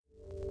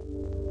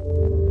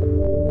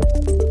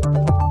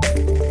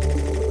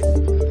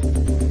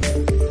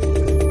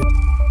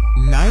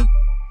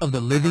of the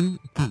living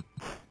geek.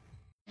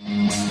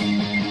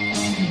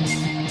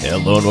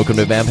 Hello and welcome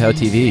to Vampire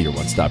TV, your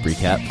one-stop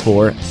recap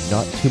for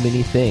not too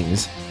many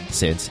things,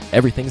 since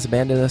everything's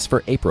abandoned us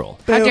for April.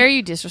 How dare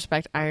you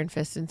disrespect Iron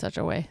Fist in such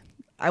a way?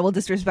 I will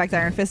disrespect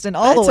Iron Fist in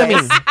all the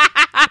ways.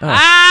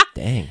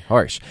 Dang,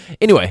 harsh.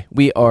 Anyway,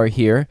 we are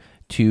here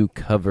to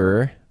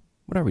cover...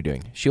 What are we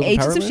doing? Shield and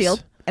Agents Powerless? of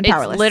S.H.I.E.L.D. and It's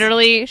Powerless.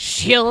 literally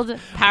S.H.I.E.L.D.,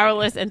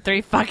 Powerless, and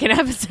 3 fucking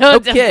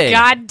episodes Okay. of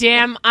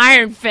goddamn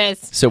Iron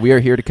Fist. So we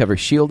are here to cover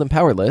Shield and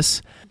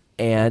Powerless,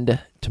 and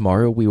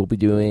tomorrow we will be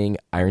doing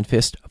Iron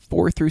Fist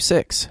 4 through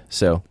 6.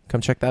 So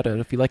come check that out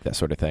if you like that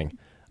sort of thing.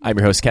 I'm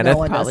your host, Kenneth.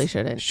 one does. Probably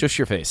shouldn't. Shush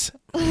your face.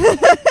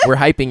 We're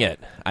hyping it.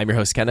 I'm your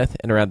host, Kenneth,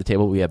 and around the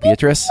table we have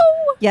Beatrice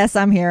Yes,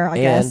 I'm here, I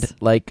and guess.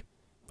 like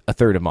a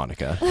third of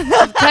Monica.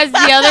 Because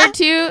the other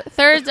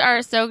 2/3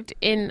 are soaked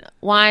in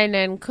wine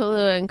and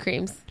Kahlua and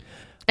creams.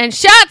 And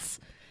shots!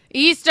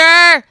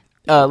 Easter!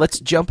 Let's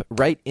jump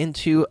right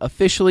into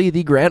officially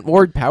the Grant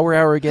Ward Power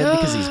Hour again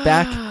because he's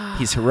back.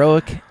 He's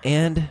heroic,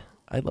 and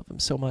I love him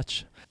so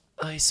much.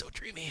 Oh, he's so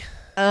dreamy.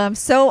 I'm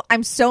so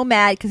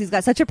mad because he's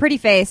got such a pretty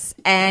face,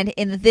 and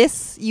in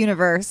this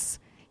universe,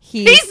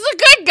 He's the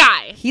good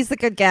guy! he's the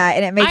good guy,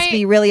 and it makes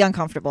me really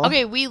uncomfortable.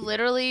 Okay, we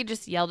literally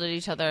just yelled at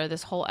each other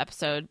this whole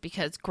episode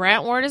because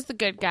Grant Ward is the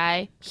good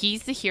guy,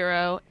 he's the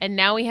hero, and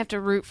now we have to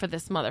root for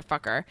this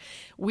motherfucker.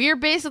 We're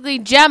basically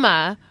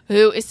Gemma,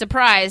 who is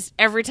surprised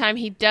every time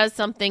he does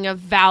something of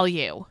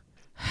value.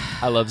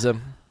 I loves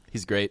him.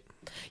 He's great.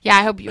 Yeah,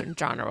 I hope you and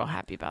John are real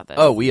happy about this.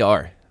 Oh, we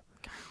are.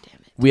 God damn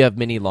it. We have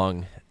many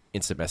long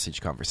instant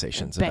message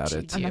conversations I bet about you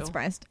it. do. I'm not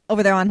surprised.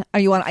 Over there are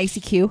you on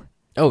ICQ?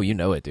 Oh, you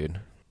know it,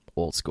 dude.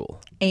 Old school.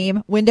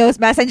 AIM? Windows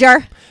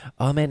Messenger?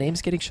 Oh, man,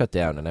 AIM's getting shut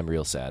down, and I'm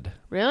real sad.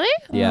 Really?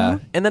 Yeah.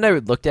 And then I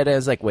looked at it, I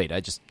was like, wait,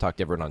 I just talked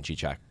to everyone on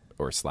G-Chat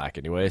or Slack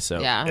anyway,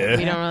 so... Yeah,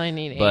 we don't really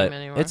need But AIM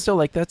anymore. it's still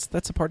like, that's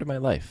a part of my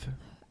life.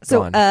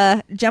 So,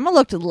 Gone. Gemma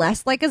looked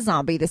less like a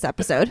zombie this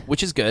episode.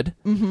 Which is good.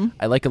 Mm-hmm.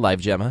 I like a live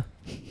Gemma.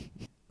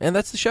 And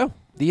that's the show.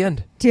 The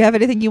end. Do you have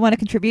anything you want to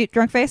contribute,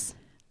 Drunk Face?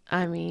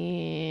 I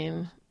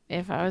mean,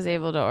 if I was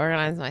able to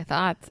organize my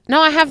thoughts. No,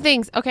 I have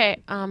things.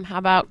 Okay, how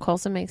about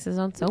Coulson makes his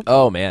own soap?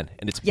 Oh, man.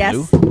 And it's blue?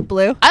 Yes,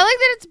 blue. I like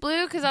that it's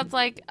blue because that's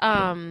like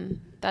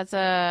that's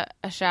a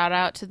shout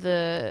out to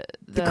the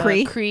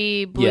Kree?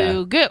 Kree blue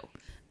Yeah. goo.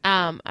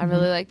 I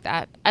really like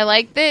that. I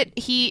like that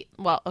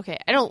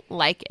I don't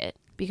like it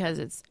because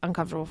it's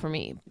uncomfortable for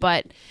me,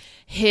 but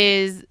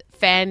his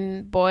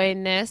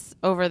fanboyness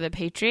over the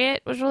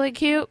Patriot was really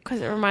cute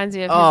because it reminds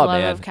me of his love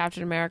man. of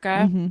Captain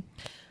America.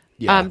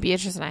 Yeah.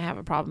 Beatrice and I have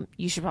a problem.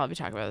 You should probably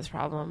talk about this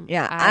problem.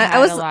 Yeah, I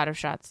was a lot of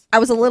shots. I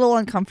was a little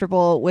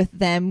uncomfortable with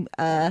them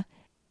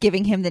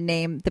giving him the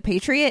name the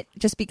Patriot,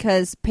 just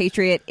because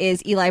Patriot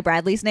is Eli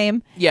Bradley's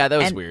name. Yeah, that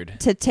was And weird.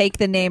 To take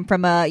the name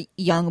from a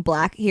young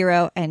black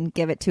hero and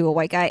give it to a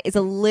white guy is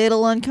a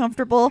little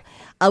uncomfortable.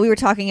 We were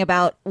talking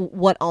about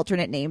what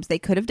alternate names they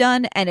could have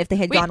done, and if they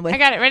had Wait, gone with I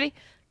got it. Ready?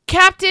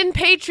 Captain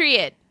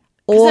Patriot.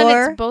 'Cause then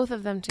or it's both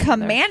of them together.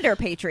 Commander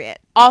Patriot,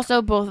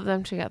 Also both of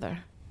them together.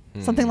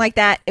 something like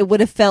that, it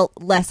would have felt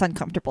less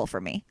uncomfortable for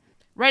me.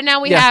 Right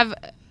now we Yeah. have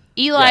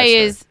Eli Yeah,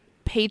 is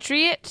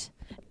Patriot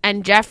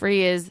and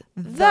Jeffrey is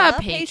the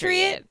Patriot.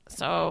 Patriot?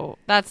 So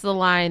that's the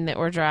line that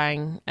we're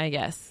drawing, I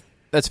guess.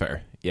 That's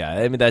fair. Yeah,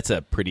 I mean, that's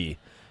a pretty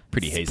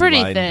hazy pretty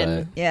line.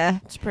 thin. Yeah,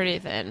 It's pretty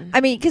thin.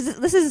 I mean, because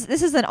this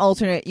is an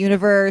alternate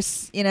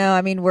universe, you know.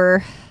 I mean,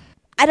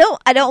 I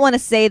don't want to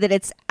say that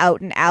it's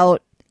out and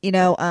out, you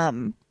know,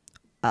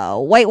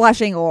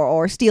 whitewashing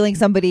or stealing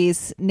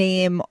somebody's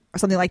name or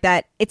something like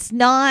that. It's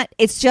not.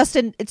 It's just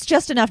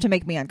enough to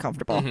make me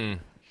uncomfortable. Mm-hmm.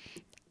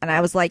 And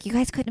I was like, you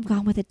guys couldn't have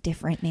gone with a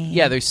different name.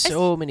 Yeah, there's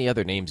so many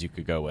other names you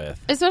could go with.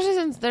 Especially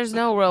since there's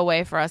no real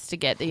way for us to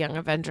get the Young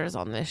Avengers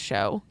on this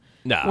show.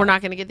 No. We're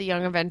not going to get the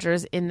Young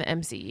Avengers in the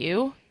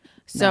MCU.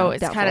 So No, it's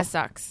doubtful. kind of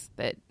sucks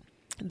that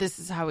this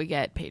is how we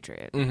get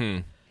Patriot.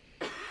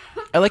 Mm-hmm.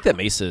 I like that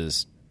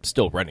Mesa's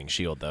still running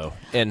S.H.I.E.L.D., though.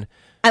 And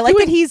I like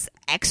that he's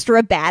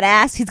extra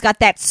badass. He's got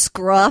that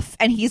scruff,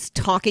 and he's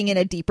talking in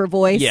a deeper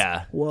voice.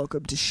 yeah.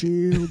 Welcome to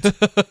S.H.I.E.L.D.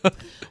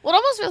 Well, it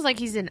almost feels like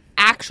he's an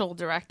actual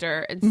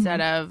director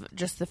instead of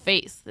just the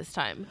face this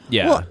time.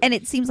 Yeah. Well, and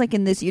it seems like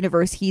in this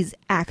universe, he's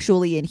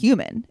actually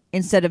Inhuman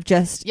instead of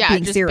just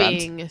being just serumed.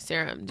 being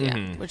serumed,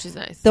 yeah, which is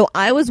nice. So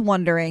I was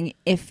wondering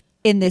if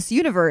in this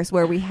universe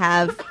where we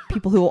have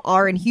people who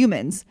are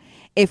Inhumans,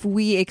 if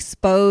we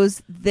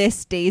expose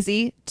this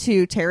Daisy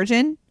to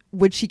Terrigen,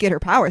 would she get her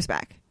powers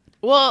back?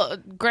 Well,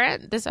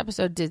 Grant, this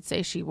episode did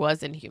say she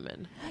was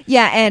Inhuman.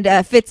 Yeah,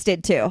 and Fitz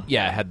did too.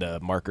 Yeah, I had the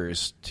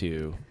markers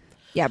to...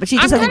 Yeah, but she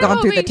just hasn't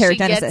gone through the She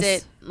gets Terrigenesis.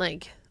 it,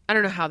 like, I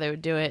don't know how they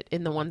would do it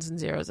in the ones and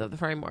zeros of the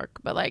framework,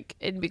 but like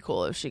it'd be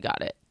cool if she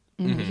got it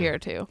here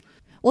too.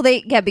 Well,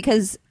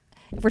 because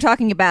if we're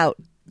talking about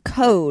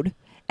code,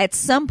 at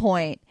some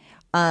point,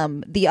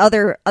 the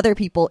other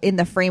people in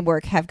the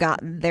framework have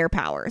gotten their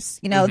powers.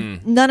 You know,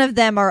 none of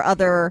them are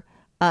other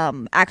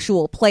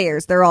actual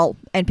players. They're all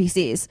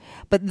NPCs,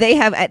 but they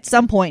have at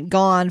some point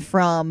gone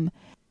from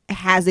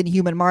has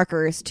inhuman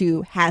markers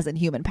to has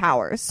inhuman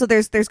powers. So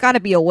there's got to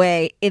be a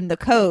way in the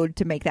code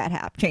to make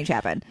that change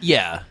happen.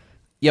 Yeah.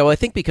 Yeah, well, I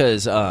think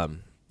because,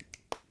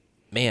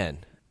 man,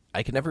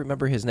 I can never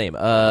remember his name.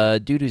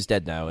 Dude who's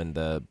dead now in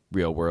the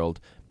real world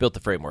built the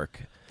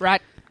framework.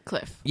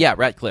 Ratcliffe. Yeah,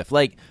 Ratcliffe.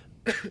 Like,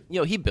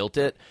 he built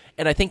it,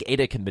 and I think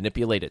Ada can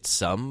manipulate it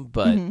some,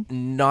 but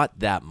not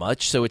that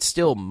much. So it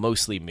still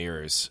mostly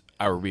mirrors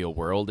our real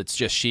world. It's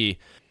just she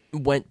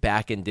went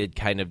back and did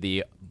kind of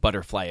the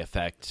butterfly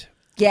effect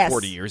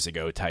 40 years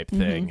ago type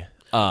thing.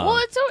 Well,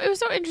 it was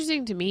so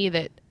interesting to me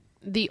that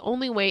the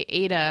only way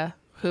Ada,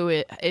 who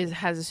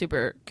has a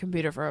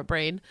supercomputer for a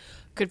brain,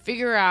 could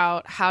figure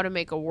out how to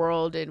make a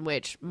world in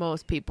which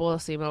most people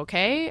seem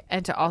okay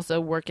and to also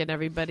work in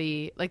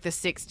everybody, like the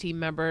 6 team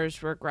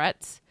members'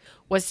 regrets,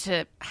 was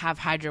to have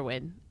Hydra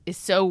win. Is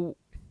so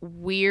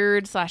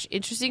weird /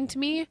 interesting to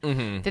me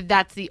that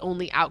that's the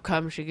only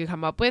outcome she could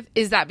come up with.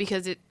 Is that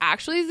because it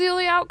actually is the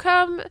only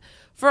outcome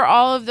for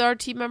all of our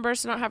team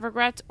members to not have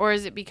regrets, or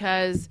is it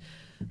because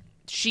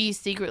she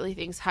secretly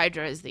thinks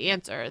Hydra is the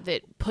answer,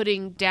 that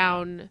putting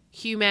down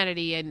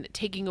humanity and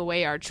taking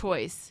away our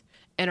choice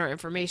and our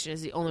information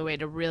is the only way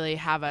to really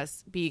have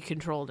us be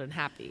controlled and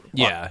happy?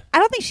 Yeah. Well, I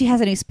don't think she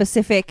has any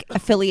specific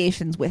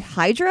affiliations with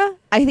Hydra.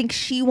 I think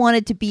she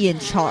wanted to be in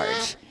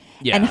charge.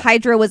 Yeah. And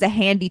Hydra was a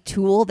handy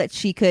tool that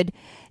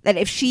that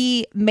if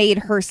she made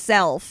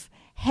herself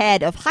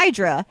head of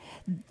Hydra,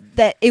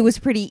 that it was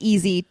pretty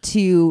easy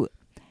to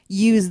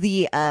use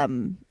the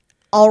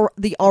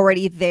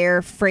already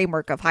there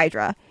framework of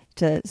Hydra,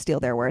 to steal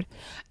their word.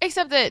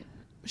 Except that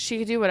she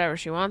could do whatever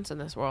she wants in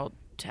this world,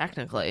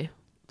 technically.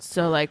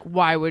 So, like,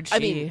 why would she? I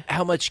mean,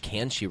 how much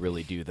can she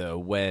really do, though,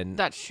 when...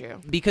 That's true.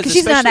 Because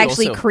she's not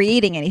actually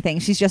creating anything.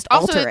 She's just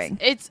altering.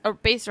 It's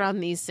based around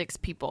these 6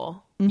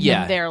 people and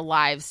their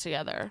lives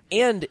together.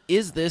 And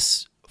is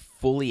this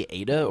fully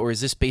Ada, or is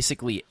this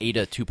basically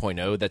Ada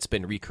 2.0 that's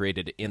been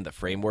recreated in the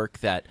framework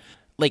that...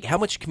 Like, how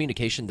much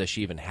communication does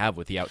she even have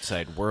with the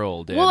outside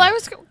world? Well, I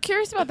was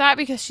curious about that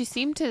because it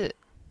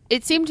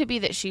seemed to be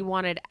that she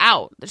wanted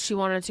out, that she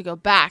wanted to go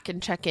back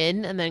and check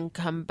in and then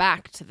come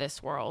back to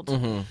this world,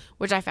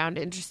 which I found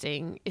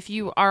interesting. If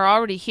you are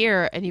already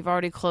here and you've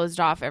already closed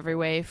off every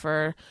way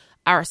for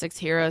our 6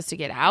 heroes to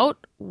get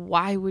out,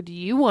 why would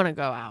you want to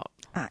go out?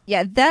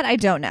 Yeah, that I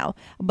don't know.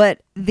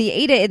 But the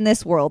Ada in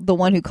this world, the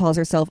one who calls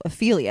herself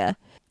Ophelia,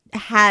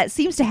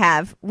 seems to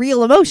have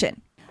real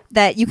emotion.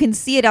 That you can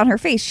see it on her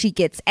face. She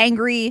gets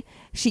angry.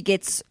 She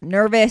gets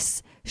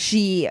nervous.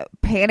 She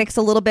panics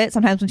a little bit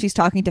sometimes when she's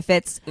talking to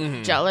Fitz.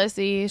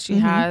 Jealousy she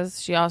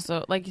has. She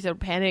also, like you said,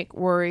 panic,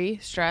 worry,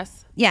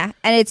 stress. Yeah,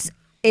 and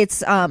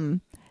it's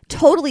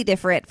totally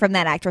different from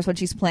that actress when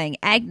she's playing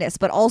Agnes,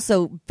 but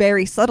also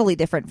very subtly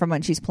different from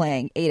when she's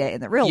playing Ada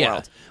in the real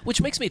world.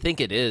 Which makes me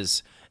think it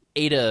is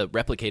Ada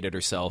replicated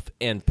herself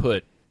and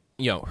put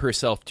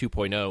herself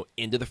 2.0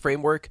 into the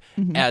framework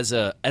as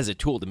a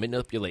tool to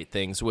manipulate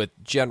things with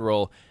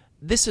general,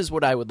 this is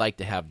what I would like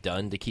to have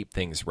done to keep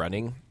things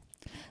running.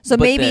 So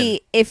but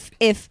maybe if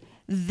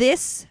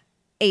this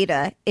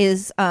Ada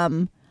is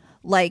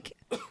like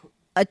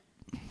a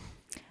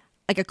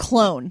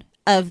clone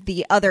of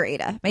the other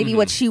Ada, maybe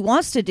what she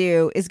wants to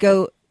do is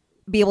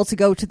be able to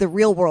go to the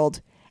real world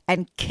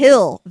and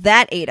kill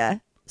that Ada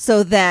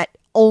so that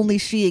only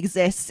she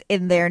exists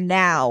in their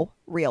now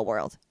real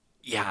world.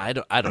 Yeah,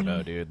 I don't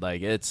know, dude.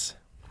 Like, it's...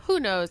 Who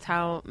knows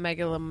how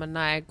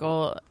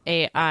megalomaniacal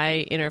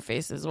AI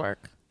interfaces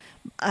work?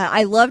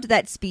 I loved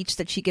that speech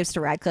that she gives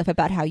to Radcliffe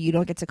about how you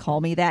don't get to call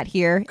me that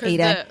here.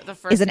 Ada the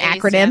first is an A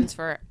acronym stands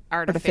for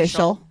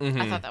artificial.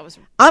 I thought that was...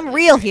 I'm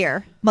real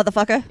here,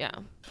 motherfucker. Yeah.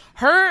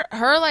 Her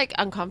like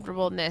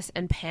uncomfortableness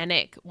and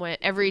panic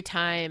every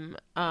time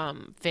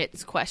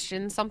Fitz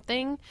questions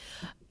something...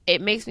 It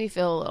makes me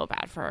feel a little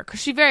bad for her because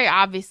she very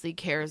obviously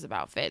cares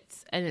about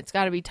Fitz, and it's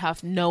got to be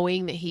tough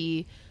knowing that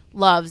he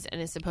loves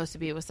and is supposed to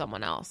be with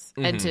someone else,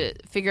 and to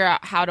figure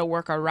out how to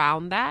work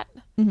around that.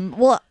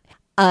 Well,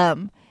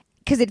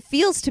 because it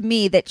feels to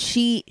me that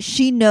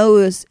she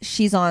knows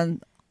she's on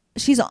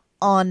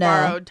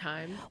borrowed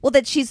time. Well,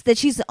 that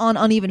she's on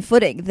uneven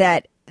footing.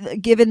 That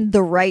given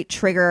the right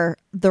trigger,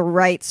 the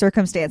right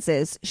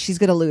circumstances, she's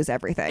going to lose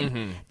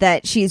everything.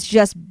 That she's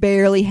just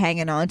barely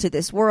hanging on to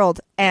this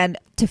world and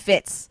to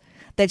Fitz.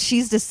 That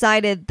she's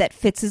decided that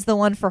Fitz is the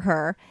one for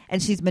her,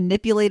 and she's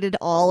manipulated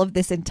all of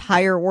this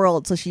entire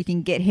world so she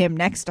can get him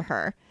next to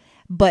her.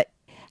 But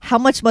how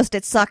much must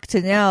it suck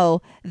to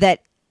know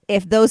that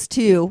if those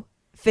two,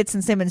 Fitz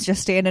and Simmons,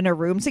 just stand in a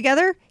room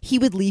together, he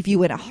would leave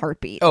you in a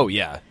heartbeat. Oh,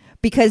 yeah.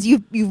 Because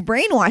you've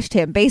brainwashed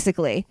him,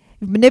 basically.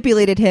 You've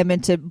manipulated him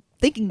into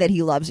thinking that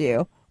he loves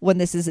you when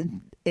this is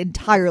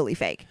entirely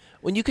fake.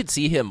 When you could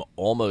see him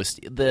almost...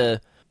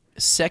 The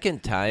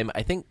second time,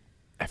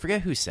 I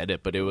forget who said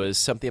it, but it was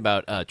something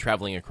about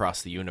traveling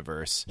across the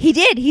universe. He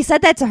did. He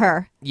said that to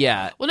her.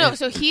 Yeah. Well, no,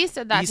 so he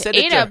said that to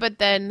Ada, but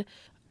then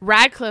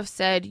Radcliffe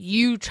said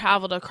you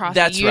traveled across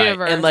the universe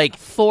right. And, like,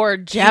 for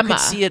Gemma. You could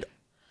see it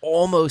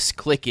almost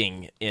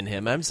clicking in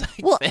him. I'm just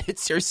like, Well,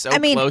 Fitz, you're so I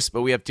mean, close,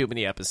 but we have too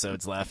many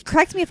episodes left.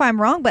 Correct me if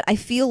I'm wrong, but I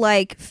feel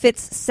like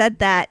Fitz said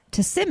that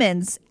to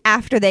Simmons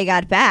after they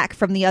got back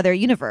from the other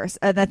universe,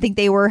 and I think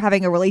they were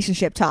having a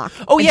relationship talk.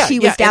 Oh and yeah, she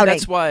was doubting.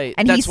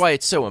 and that's why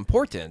it's so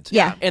important.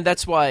 Yeah. And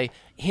that's why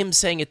him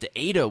saying it to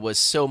Ada was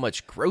so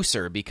much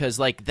grosser, because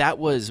like that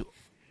was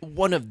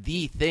one of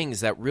the things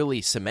that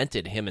really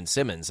cemented him and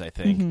Simmons, I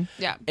think. Mm-hmm.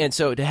 Yeah. And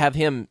so to have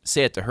him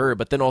say it to her,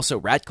 but then also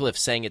Radcliffe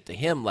saying it to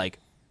him, like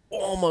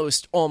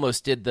almost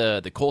did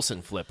the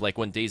Coulson flip, like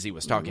when Daisy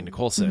was talking to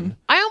Coulson. Mm-hmm.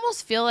 I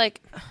almost feel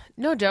like,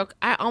 no joke,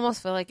 I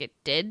almost feel like it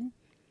did.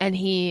 And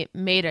he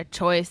made a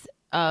choice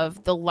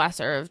of the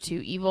lesser of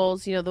two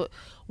evils. You know,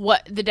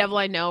 the devil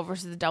I know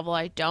versus the devil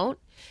I don't.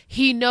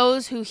 He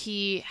knows who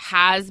he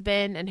has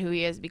been and who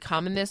he has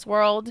become in this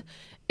world.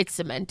 It's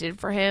cemented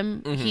for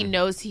him. Mm-hmm. He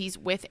knows he's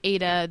with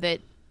Ada, that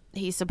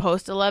he's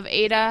supposed to love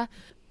Ada.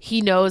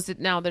 He knows that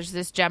now there's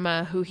this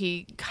Gemma who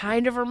he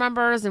kind of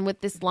remembers, and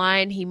with this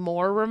line he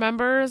more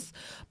remembers.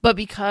 But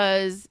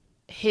because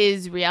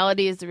his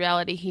reality is the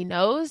reality he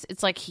knows,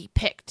 it's like he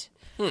picked.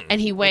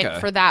 And he went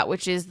for that,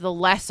 which is the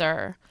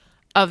lesser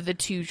of the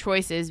two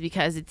choices,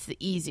 because it's the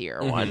easier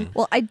one.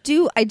 Well, I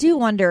do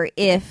wonder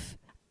if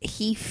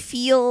he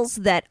feels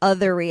that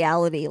other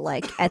reality,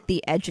 like at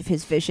the edge of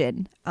his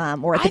vision,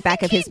 or at the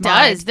back of his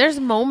mind. There's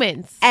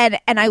moments, and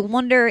I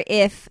wonder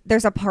if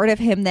there's a part of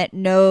him that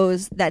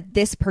knows that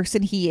this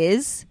person he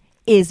is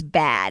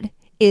bad,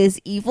 is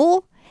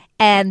evil,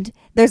 and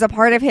there's a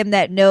part of him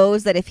that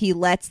knows that if he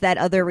lets that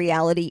other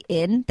reality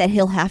in, that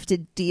he'll have to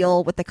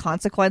deal with the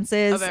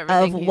consequences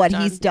of what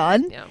he's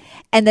done, yeah.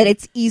 And that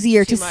it's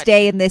easier to Too much.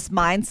 stay in this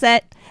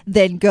mindset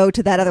than go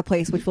to that other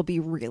place, which will be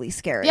really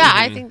scary. Yeah,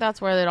 I think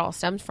that's where it all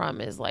stems from,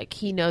 is like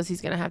he knows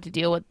he's going to have to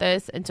deal with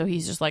this. And so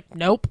he's just like,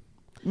 nope,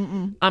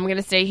 I'm going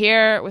to stay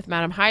here with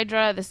Madame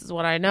Hydra. This is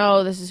what I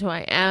know. This is who I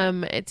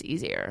am. It's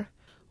easier,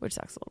 which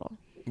sucks a little.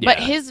 Yeah.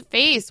 But his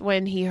face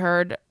when he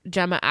heard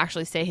Gemma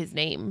actually say his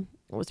name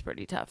was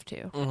pretty tough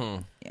too.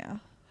 Yeah.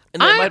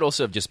 And that might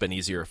also have just been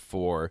easier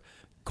for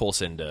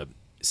Coulson to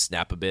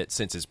snap a bit,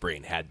 since his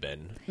brain had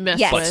been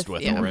Messed futzed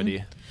with yeah.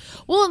 already.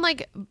 Well, and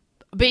like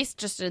based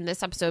just in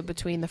this episode,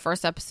 between the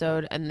first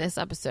episode and this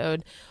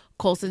episode,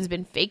 Coulson's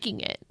been faking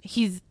it.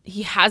 He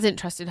hasn't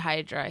trusted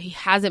Hydra. He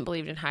hasn't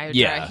believed in Hydra.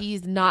 Yeah.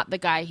 He's not the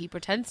guy he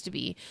pretends to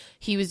be.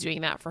 He was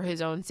doing that for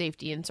his own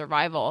safety and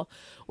survival,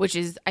 which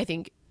is, I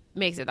think,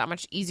 makes it that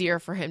much easier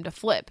for him to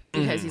flip,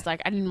 because he's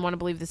like, I didn't want to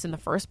believe this in the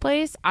first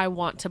place. I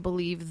want to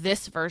believe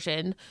this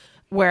version.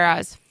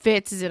 Whereas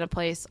Fitz is in a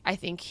place, I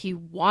think he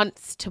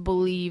wants to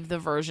believe the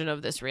version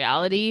of this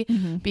reality,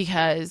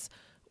 because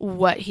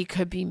what he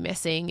could be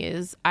missing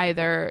is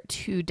either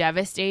too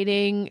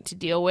devastating to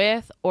deal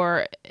with,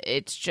 or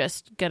it's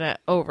just gonna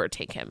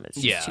overtake him.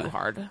 It's just too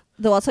hard.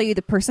 Though I'll tell you,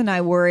 the person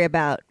I worry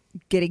about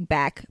getting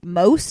back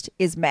most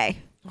is May.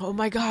 Oh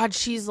my God,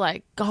 she's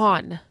like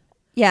gone.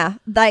 Yeah,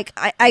 like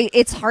I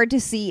it's hard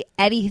to see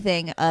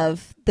anything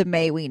of the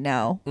May we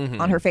know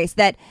on her face.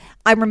 That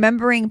I'm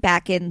remembering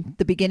back in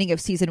the beginning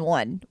of season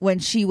 1, when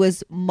she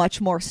was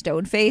much more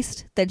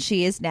stone-faced than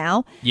she is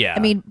now. Yeah. I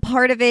mean,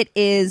 part of it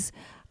is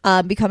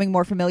becoming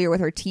more familiar with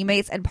her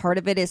teammates, and part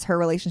of it is her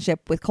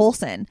relationship with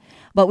Coulson.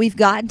 But we've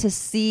gotten to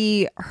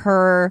see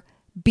her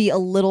be a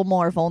little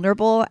more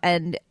vulnerable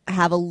and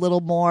have a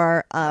little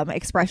more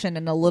expression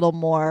and a little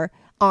more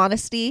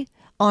honesty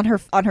on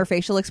her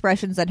facial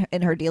expressions and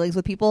in her dealings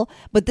with people.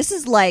 But this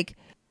is like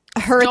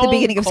her at the Stone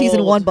beginning of season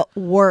cold. 1, but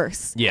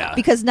worse. Yeah.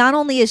 Because not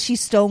only is she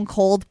stone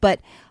cold, but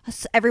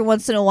every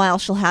once in a while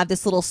she'll have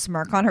this little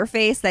smirk on her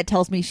face that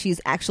tells me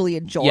she's actually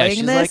enjoying Yeah,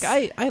 she's this.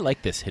 like, I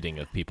like this hitting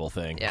of people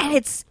thing. Yeah.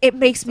 And it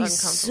makes me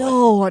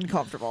so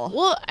uncomfortable.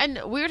 Well,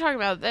 and we were talking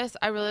about this.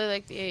 I really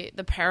like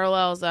the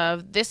parallels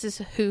of this is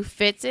who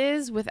Fitz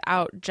is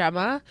without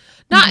Gemma.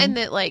 Not in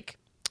that, like,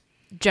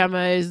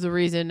 Gemma is the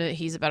reason that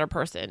he's a better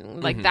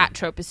person. Like, that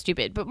trope is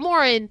stupid. But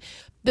more in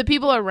the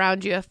people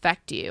around you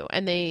affect you,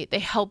 and they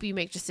help you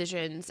make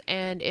decisions.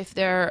 And if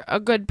they're a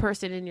good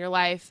person in your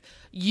life,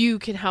 you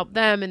can help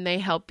them, and they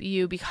help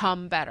you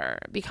become better,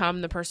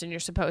 become the person you're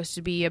supposed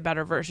to be, a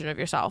better version of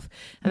yourself.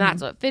 And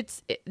that's what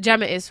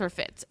Gemma is for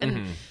Fitz.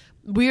 And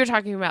we were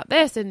talking about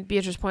this, and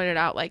Beatrice pointed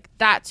out, like,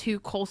 that's who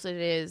Coulson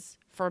is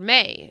for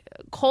May.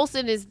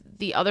 Coulson is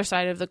the other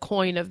side of the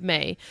coin of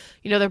May.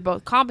 You know, they're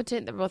both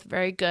competent, they're both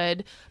very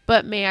good,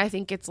 but May, I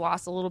think, gets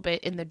lost a little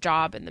bit in the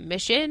job and the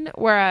mission,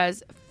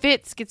 whereas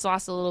Fitz gets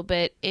lost a little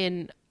bit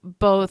in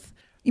both.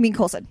 You mean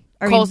Coulson?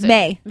 Or Coulson.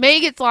 May? May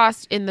gets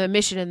lost in the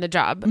mission and the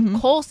job.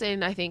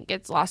 Coulson, I think,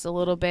 gets lost a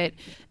little bit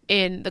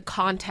in the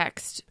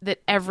context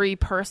that every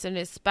person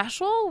is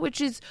special, which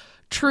is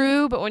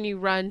true, but when you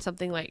run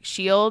something like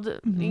S.H.I.E.L.D.,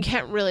 you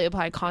can't really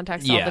apply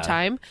context all the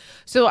time.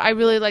 So I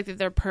really like that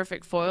they're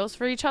perfect foils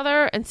for each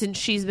other. And since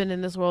she's been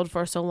in this world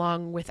for so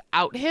long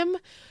without him,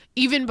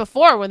 even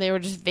before when they were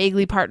just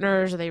vaguely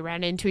partners or they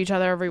ran into each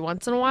other every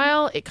once in a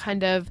while, it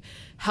kind of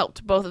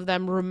helped both of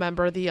them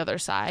remember the other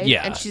side.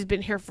 Yeah. And she's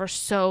been here for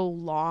so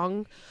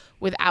long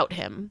without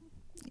him.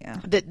 Yeah.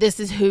 that this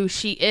is who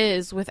she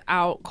is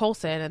without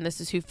Coulson, and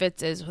this is who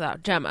Fitz is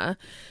without Gemma.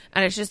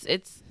 And it's just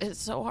it's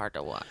so hard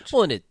to watch.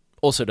 Well, and it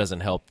also doesn't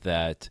help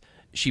that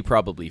she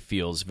probably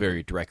feels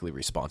very directly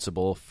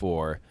responsible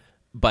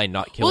by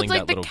not killing Well, it's like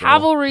that the little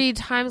cavalry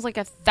times like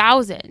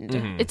 1,000.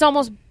 Mhm. It's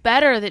almost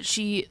better that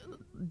she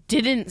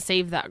didn't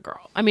save that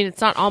girl. I mean, it's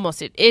not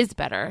almost. It is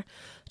better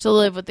to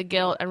live with the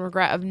guilt and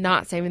regret of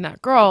not saving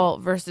that girl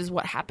versus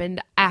what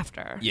happened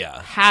after.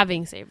 Yeah.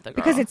 Having saved the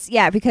girl.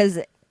 Because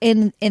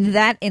in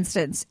that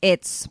instance,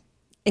 it's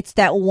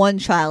that one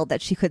child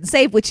that she couldn't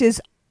save, which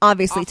is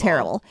obviously Awful.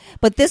 terrible.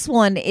 But this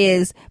one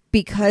is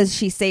because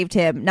she saved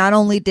him. Not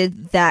only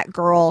did that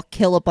girl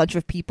kill a bunch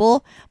of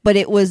people, but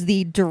it was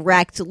the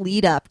direct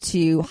lead up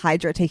to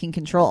Hydra taking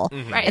control.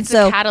 Mhm. Right. And It's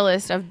so, the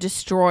catalyst of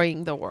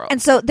destroying the world.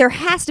 and so there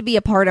has to be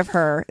a part of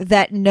her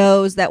that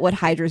knows that what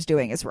Hydra's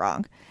doing is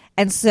wrong.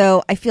 And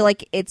so I feel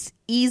like it's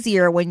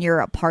easier when you're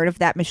a part of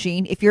that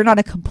machine, if you're not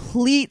a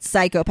complete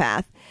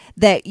psychopath,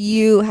 that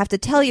you have to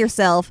tell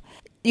yourself,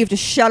 you have to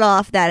shut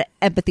off that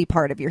empathy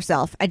part of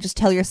yourself and just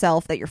tell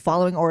yourself that you're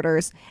following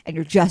orders and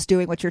you're just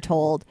doing what you're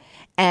told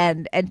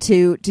and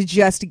to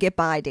just get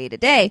by day to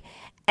day.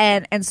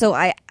 And so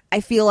I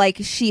feel like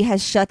she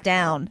has shut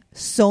down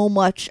so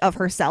much of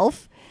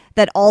herself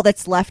that all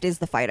that's left is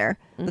the fighter.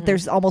 That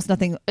there's almost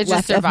nothing It's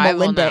just left of survival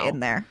Melinda now. in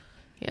there.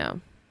 Yeah.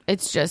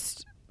 It's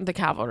just the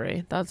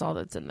cavalry. That's all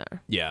that's in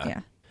there. Yeah. Yeah.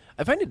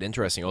 I find it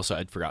interesting. Also,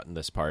 I'd forgotten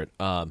this part.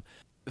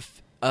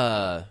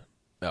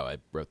 I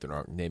wrote the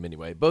wrong name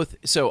anyway. Both.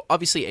 So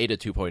obviously Ada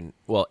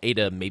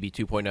Ada maybe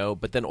 2.0,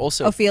 but then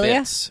also Ophelia?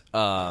 Fitz.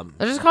 I'll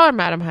just call her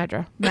Madam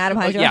Hydra. Madam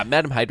Hydra. Yeah,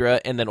 Madam Hydra,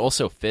 and then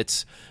also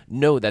Fitz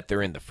know that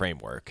they're in the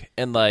framework,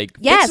 and like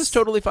Yes. Fitz is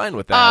totally fine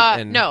with that.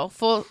 And No,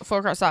 full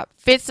cross stop.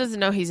 Fitz doesn't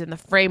know he's in the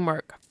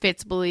framework.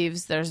 Fitz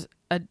believes there's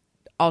a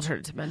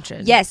alternate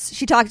dimension. Yes,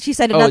 she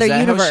said Oh, another is that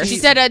how universe. She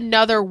said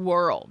another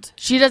world.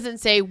 She doesn't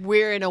say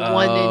we're in a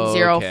 1 and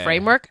 0 okay.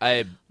 framework.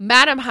 I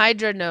Madam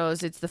Hydra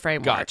knows it's the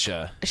framework.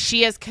 gotcha.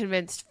 She has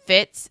convinced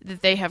Fitz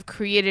that they have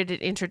created an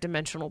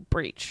interdimensional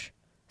breach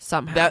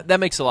somehow. That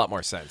makes a lot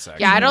more sense.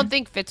 Actually. Yeah, I don't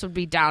think Fitz would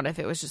be down if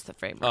it was just the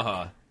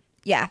framework.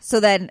 Yeah. So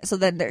then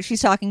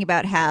she's talking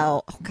about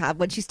how, oh God,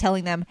 when she's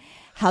telling them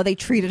how they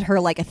treated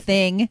her like a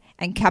thing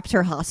and kept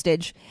her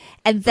hostage,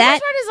 and That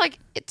that part is like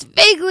it's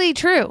vaguely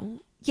true.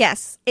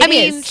 yes, I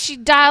mean, is. she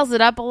dials it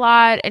up a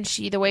lot, and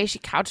the way she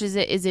couches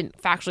it isn't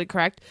factually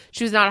correct.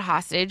 She was not a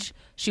hostage.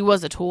 She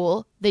was a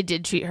tool. They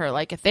did treat her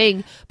like a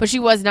thing, but she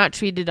was not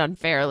treated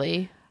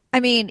unfairly. I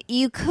mean,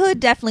 you could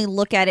definitely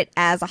look at it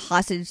as a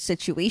hostage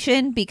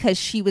situation because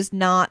she was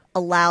not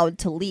allowed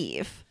to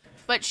leave.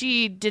 But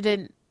she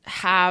didn't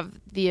have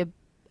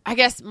I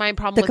guess my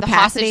problem The with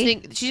capacity? the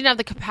hostage thing, she didn't have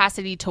the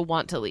capacity to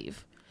want to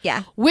leave.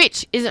 Yeah.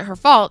 Which isn't her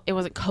fault. It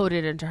wasn't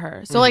coded into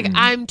her. So, like,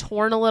 I'm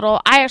torn a little.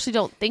 I actually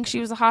don't think she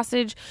was a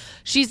hostage.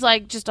 She's,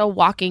 like, just a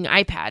walking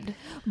iPad.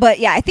 But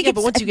yeah, I think Yeah, it's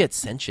but once you get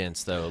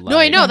sentience, though, like, No,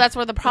 I know. That's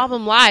where the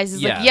problem lies.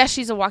 Is Yeah. like, yes,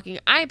 she's a walking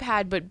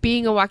iPad, but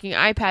being a walking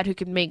iPad who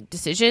can make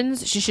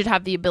decisions, she should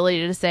have the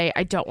ability to say,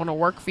 I don't want to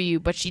work for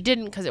you. But she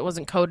didn't because it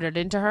wasn't coded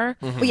into her.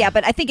 But yeah,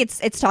 but I think it's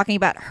talking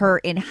about her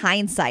in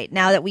hindsight.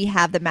 Now that we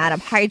have the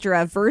Madam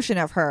Hydra version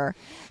of her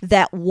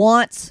that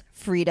wants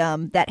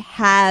freedom, that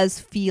has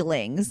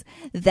feelings,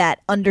 that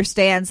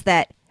understands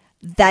that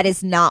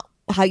is not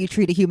how you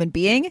treat a human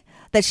being,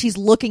 that she's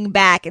looking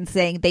back and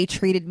saying they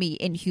treated me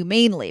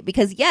inhumanely.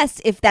 Because yes,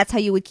 if that's how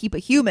you would keep a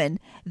human,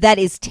 that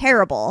is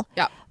terrible.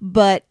 Yeah.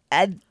 But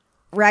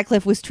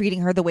Radcliffe was treating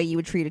her the way you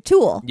would treat a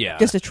tool. Yeah.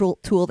 Just a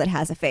tool that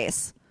has a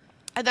face.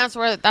 And I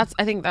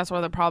think that's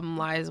where the problem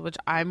lies, which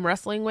I'm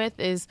wrestling with,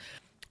 is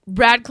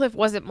Radcliffe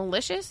wasn't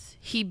malicious.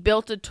 He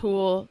built a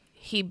tool.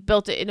 He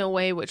built it in a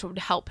way which would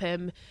help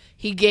him.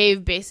 He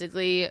gave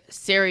basically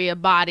Siri a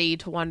body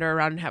to wander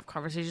around and have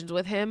conversations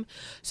with him.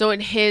 So in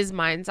his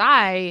mind's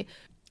eye,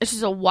 it's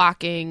just a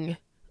walking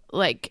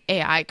like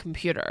AI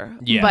computer.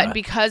 Yeah. But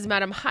because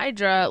Madam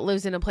Hydra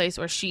lives in a place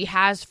where she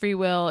has free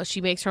will,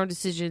 she makes her own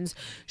decisions,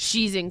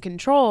 she's in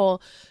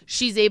control,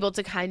 she's able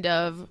to kind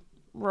of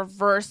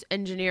reverse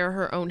engineer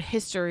her own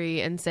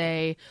history and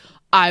say,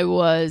 I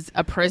was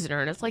a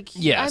prisoner. And it's like,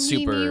 Yeah, I mean,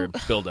 super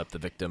build up the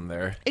victim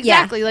there.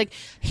 Exactly. Like,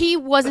 he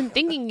wasn't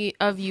thinking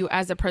of you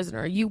as a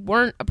prisoner. You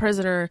weren't a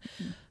prisoner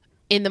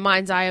in the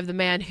mind's eye of the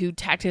man who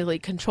technically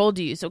controlled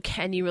you. So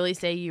can you really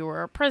say you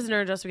were a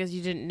prisoner just because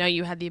you didn't know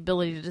you had the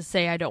ability to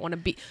say, I don't want to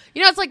be...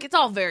 You know, it's like, it's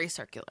all very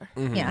circular.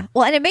 Mm-hmm. Yeah.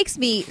 Well, and it makes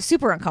me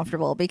super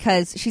uncomfortable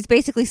because she's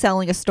basically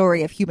selling a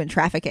story of human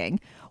trafficking,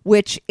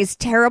 which is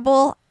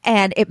terrible.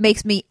 And it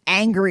makes me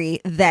angry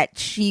that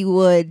she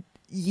would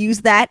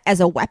use that as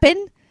a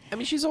weapon. I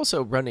mean, she's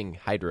also running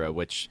Hydra,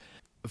 which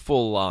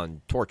full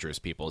on tortures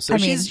people. So I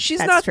mean, she's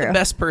that's not true. the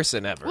best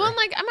person ever. Well, and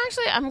like,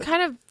 I'm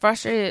kind of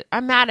frustrated.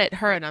 I'm mad at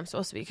her, and I'm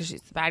supposed to be because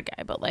she's the bad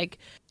guy. But like,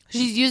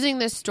 she's using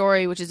this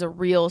story, which is a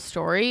real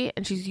story,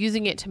 and she's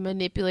using it to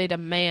manipulate a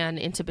man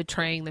into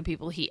betraying the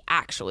people he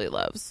actually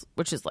loves,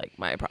 which is like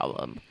my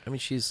problem. I mean,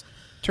 she's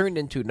turned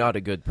into not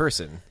a good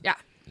person. Yeah.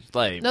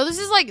 Like, No, this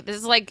is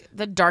like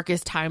the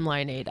darkest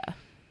timeline Ada.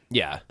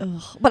 Yeah.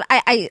 But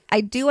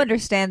I do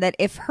understand that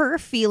if her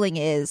feeling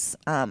is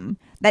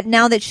that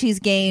now that she's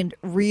gained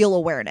real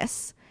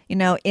awareness,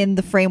 in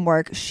the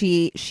framework,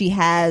 she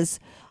has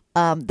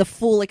the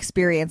full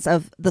experience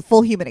of the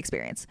full human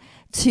experience.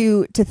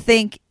 To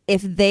think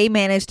if they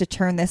manage to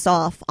turn this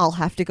off, I'll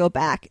have to go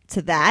back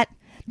to that,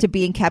 to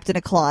being kept in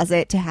a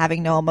closet, to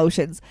having no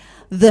emotions.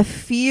 The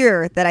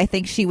fear that I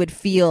think she would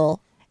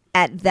feel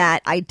at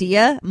that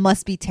idea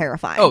must be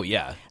terrifying. Oh,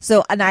 yeah.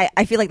 So, and I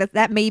feel like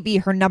that may be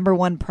her number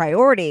one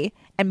priority,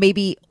 and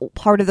maybe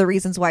part of the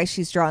reasons why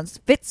she's drawn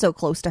Fitz so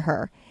close to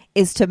her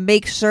is to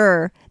make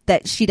sure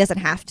that she doesn't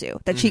have to,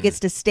 that she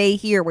gets to stay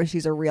here where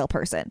she's a real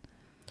person.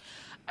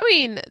 I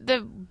mean,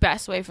 the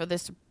best way for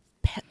this to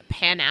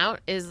pan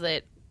out is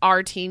that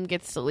our team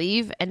gets to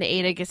leave and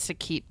Ada gets to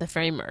keep the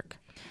framework.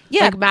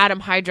 Yeah. Like Madam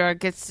Hydra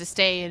gets to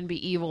stay and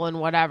be evil and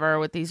whatever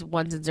with these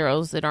ones and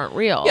zeros that aren't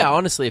real. Yeah,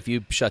 honestly, if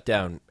you shut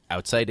down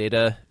outside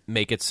Ada,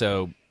 make it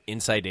so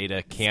inside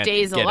Ada can't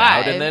Stays get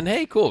alive. out, and then,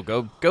 hey, cool,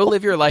 go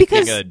live your life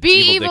Because being a Be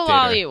evil dictator.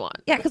 all you want.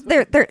 Yeah,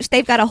 because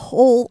they've got a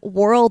whole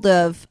world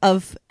of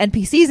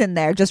NPCs in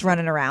there just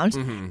running around,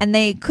 and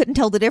they couldn't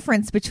tell the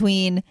difference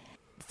between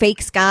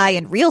fake Sky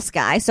and real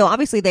Sky. So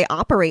obviously they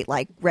operate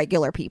like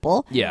regular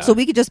people. Yeah. So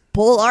we could just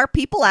pull our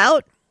people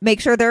out,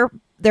 make sure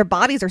their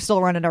bodies are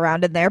still running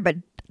around in there, but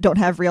don't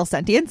have real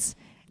sentience.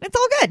 And it's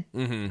all good.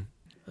 Mm-hmm.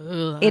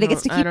 Ugh, Ada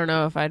gets to keep- I don't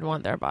know if I'd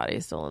want their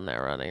bodies still in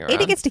there running around.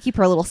 Ada gets to keep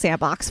her little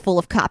sandbox full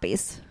of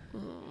copies.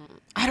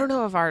 I don't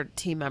know if our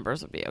team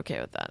members would be okay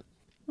with that.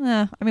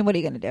 I mean, what are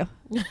you going to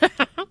do?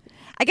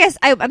 I guess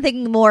I'm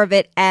thinking more of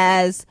it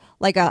as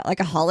like a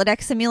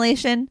holodeck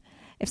simulation.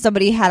 If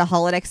somebody had a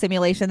holodeck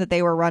simulation that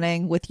they were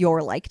running with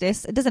your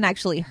likeness, it doesn't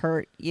actually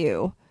hurt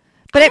you.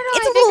 But I don't know,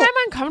 it's I a think little.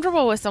 I'm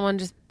uncomfortable with someone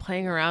just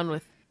playing around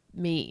with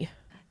me.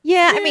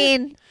 Yeah, I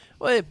mean,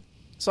 Well,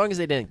 as long as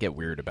they didn't get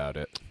weird about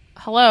it.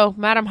 Hello,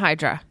 Madam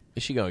Hydra.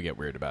 Is she going to get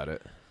weird about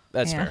it?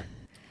 That's Yeah.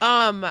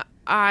 fair.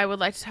 I would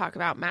like to talk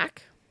about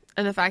Mac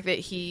and the fact that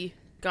he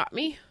got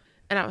me,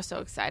 and I was so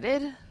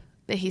excited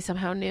that he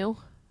somehow knew,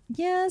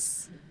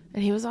 yes.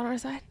 and he was on our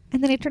side,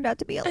 And then he turned out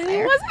to be a and he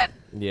liar. wasn't,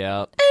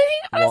 Yeah. and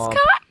he got us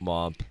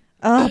Womp,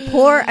 caught.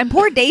 womp.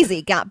 Poor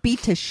Daisy got beat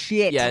to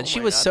shit. Yeah, and she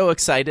was so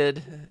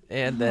excited,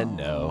 and then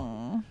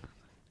no.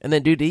 And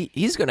then, dude,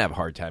 he's going to have a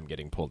hard time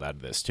getting pulled out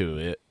of this,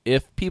 too.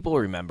 If people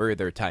remember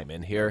their time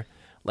in here,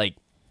 like,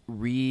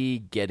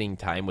 re-getting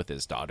time with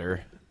his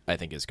daughter, I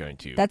think is going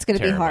to That's gonna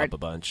be tear him hard. up a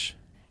bunch.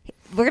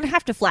 We're gonna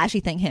have to flashy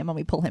thing him when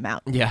we pull him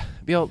out. Yeah.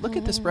 Look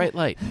at this bright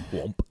light.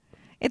 Womp.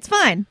 It's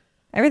fine.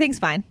 Everything's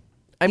fine.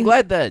 I'm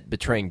glad that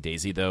betraying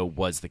Daisy, though,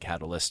 was the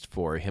catalyst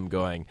for him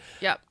going,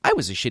 Yep. I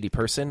was a shitty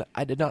person.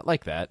 I did not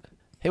like that.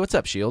 Hey, what's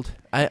up, S.H.I.E.L.D.?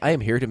 I am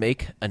here to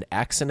make an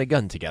axe and a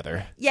gun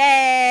together.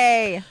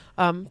 Yay!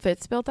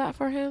 Fitz built that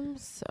for him,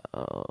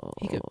 so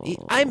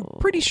I'm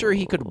pretty sure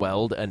he could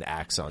weld an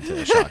axe onto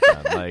a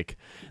shotgun. Like,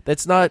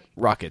 that's not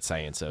rocket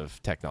science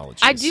of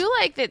technology. I do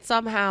like that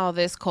somehow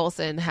this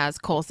Coulson has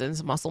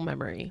Coulson's muscle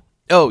memory.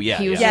 Oh, yeah.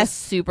 He was yeah. just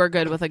super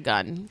good with a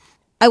gun.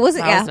 I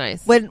wasn't. That Yeah.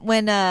 was nice.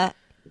 When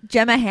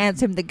Gemma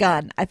hands him the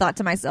gun, I thought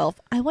to myself,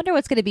 I wonder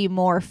what's going to be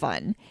more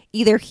fun.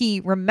 Either he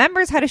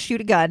remembers how to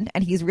shoot a gun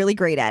and he's really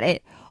great at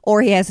it,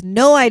 or he has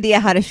no idea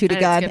how to shoot a And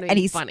it's gun gonna be and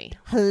he's funny.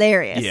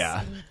 hilarious.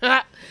 Yeah.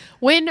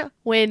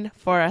 Win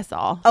for us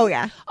all. Oh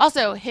yeah.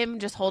 Also, him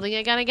just holding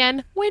a gun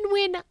again. Win.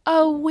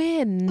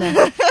 Win.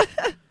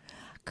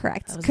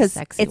 Correct. That was a Because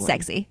sexy it's one.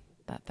 sexy.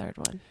 That third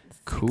one.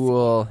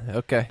 Cool.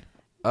 Okay.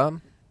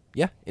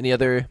 Yeah. Any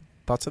other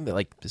thoughts on that?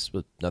 Like, this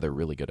was another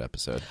really good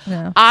episode.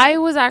 No. I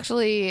was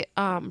actually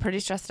pretty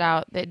stressed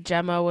out that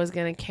Gemma was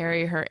going to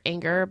carry her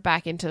anger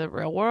back into the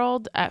real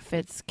world at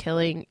Fitz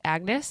killing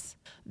Agnes.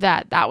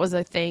 That was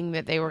a thing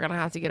that they were going to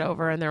have to get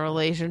over in their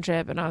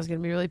relationship, and I was going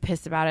to be really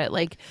pissed about it.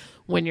 Like,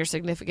 when your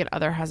significant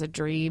other has a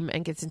dream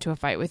and gets into a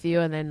fight with you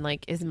and then,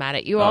 like, is mad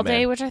at you all day,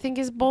 man. which I think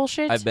is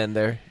bullshit. I've been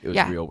there. It was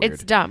real weird.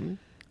 It's dumb.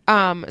 So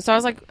I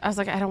was like,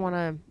 I don't want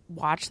to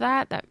watch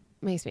that. That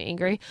makes me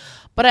angry.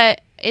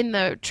 But in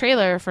the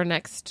trailer for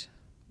next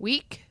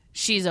week,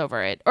 she's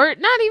over it. Or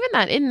not even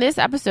that. In this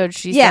episode,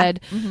 she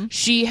said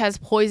she has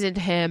poisoned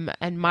him,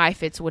 and my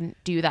Fitz wouldn't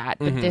do that,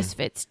 but this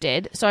Fitz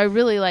did. So I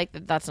really like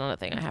that. That's not a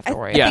thing I have to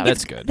worry Yeah, about.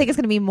 that's I good. think it's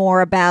going to be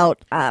more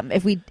about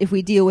if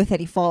we deal with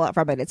any fallout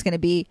from it. It's going to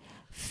be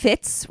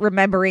Fitz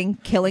remembering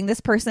killing this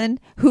person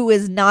who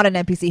is not an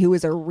NPC, who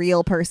is a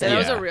real person. That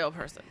was Yeah. a real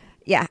person.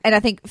 Yeah, and I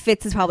think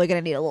Fitz is probably going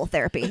to need a little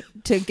therapy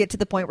to get to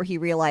the point where he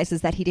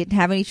realizes that he didn't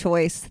have any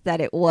choice,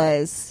 that he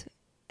was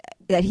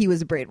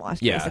brainwashed,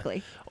 Yeah.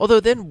 basically. Although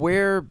then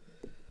where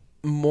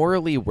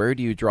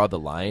do you draw the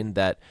line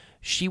that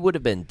she would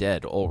have been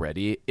dead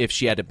already if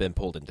she hadn't been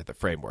pulled into the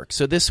framework?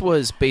 So this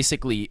was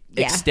basically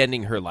Yeah.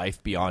 extending her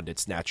life beyond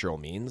its natural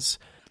means.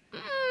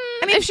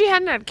 I mean, if she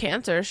hadn't had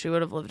cancer, she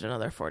would have lived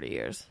another 40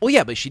 years. Well,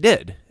 yeah, but she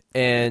did.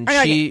 And I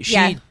know, she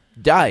yeah.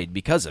 died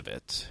because of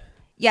it.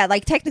 Yeah,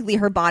 like technically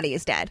her body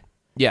is dead.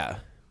 Yeah.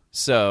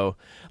 So,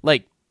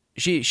 like,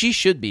 she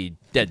should be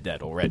dead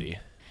already.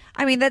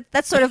 I mean,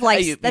 that's sort of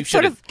like You that's should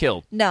sort have of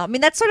killed. no. I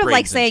mean, that's sort of like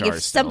brains and saying if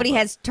jars still, somebody but-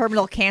 has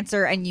terminal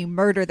cancer and you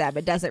murder them,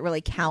 it doesn't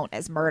really count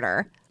as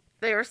murder.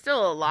 They were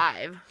still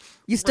alive.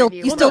 You still When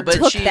you you still murdered.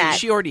 took she that.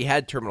 she already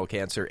had terminal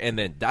cancer and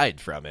then died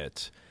from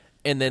it,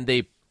 and then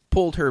they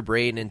pulled her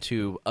brain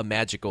into a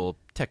magical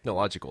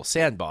technological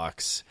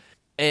sandbox.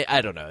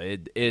 I don't know.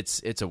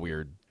 It's a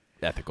weird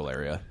ethical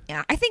area.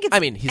 Yeah, I think it's. I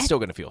mean, he's still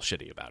going to feel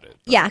shitty about it.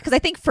 Yeah, because I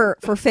think for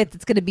Fitz,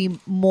 it's going to be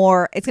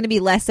more. It's going to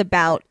be less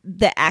about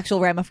the actual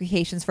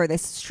ramifications for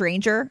this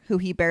stranger who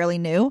he barely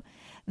knew,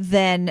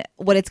 than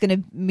what it's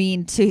going to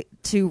mean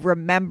to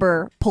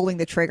remember pulling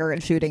the trigger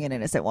and shooting an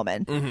innocent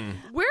woman.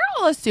 Mm-hmm. We're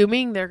all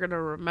assuming they're going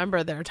to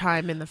remember their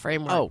time in the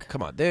framework. Oh,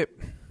 come on.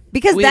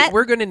 Because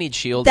We're going to need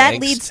shield that angst.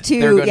 leads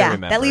They're to gonna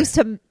remember. that leads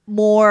to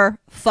more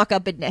fuck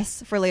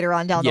upness for later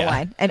on down the Yeah.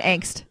 line and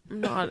angst.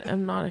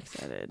 I'm not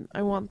excited.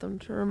 I want them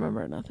to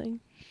remember nothing.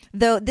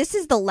 Though this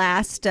is the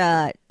last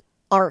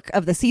arc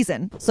of the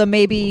season, so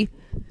maybe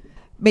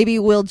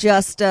we'll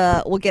just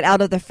we'll get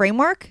out of the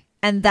framework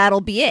and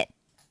that'll be it.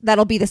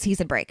 That'll be the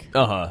season break.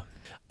 Uh-huh.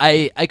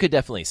 I could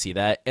definitely see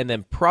that, and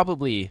then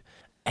probably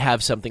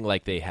have something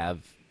like they have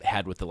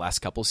had with the last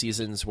couple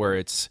seasons where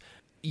it's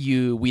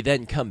we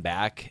then come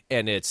back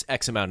and it's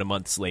X amount of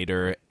months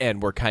later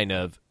and we're kind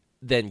of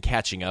then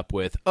catching up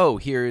with, oh,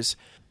 here's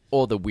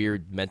all the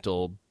weird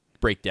mental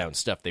breakdown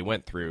stuff they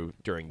went through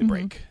during the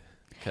break.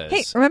 'Cause-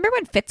 Hey, remember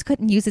when Fitz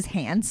couldn't use his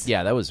hands?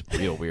 yeah, that was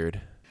real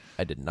weird.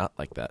 I did not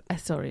like that. I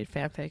still read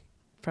fanfic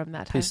from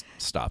that time. Please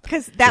stop.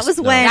 Because that Just was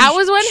no. when That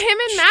was when him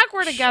and Mac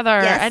were together,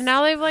 Yes. and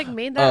now they've like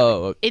made that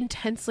Oh,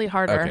 intensely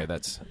harder. okay,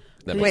 that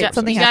Wait, makes sense.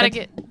 something you gotta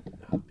happened?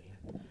 get.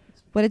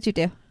 What did you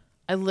do?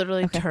 I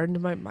literally Okay. turned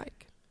my mic.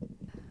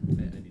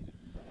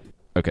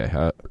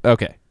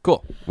 Okay,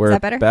 cool. We're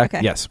that better? back.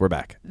 Okay. Yes, we're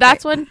back.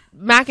 That's when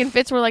Mac and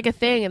Fitz were like a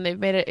thing, and they've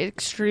made it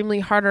extremely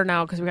harder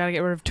now because we got to get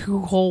rid of 2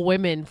 whole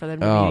women for them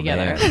to Oh, be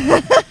together.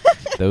 man.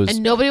 Those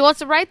And nobody wants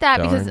to write that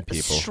Darn because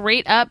people.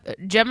 straight up,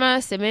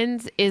 Gemma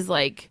Simmons is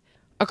like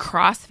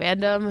across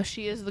fandom.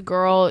 She is the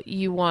girl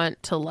you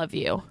want to love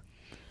you.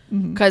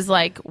 Because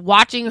like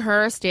watching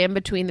her stand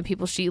between the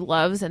people she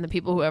loves and the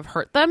people who have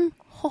hurt them.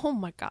 Oh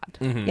my God.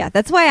 Yeah,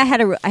 that's why I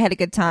had a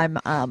good time.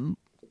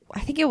 I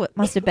think it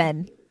must have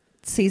been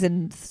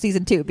season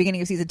 2,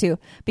 beginning of season 2,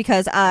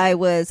 because I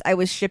was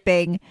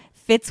shipping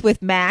Fitz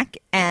with Mac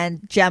and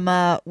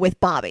Gemma with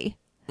Bobby.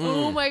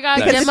 Oh my God,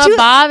 Because Gemma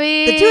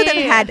Bobby. The two of them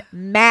had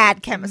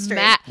mad chemistry.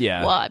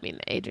 Yeah. Well, I mean,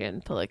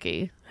 Adrian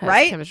Palicki has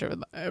Right? chemistry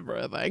with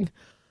everything.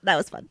 That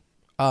was fun.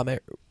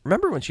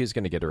 Remember when she was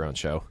going to get her own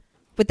show?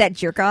 With that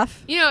jerk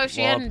off. You know, if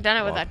she Womp, hadn't done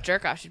it with womp. that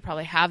jerk off, she'd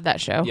probably have that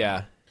show.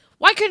 Yeah.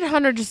 Why couldn't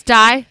Hunter just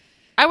die?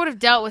 I would have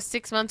dealt with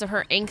 6 months of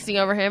her angsting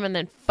over him and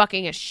then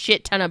fucking a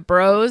shit ton of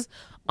bros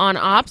on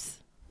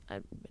ops.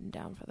 I've been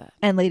down for that.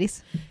 And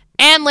ladies.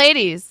 And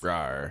ladies.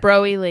 Rawr.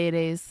 Broy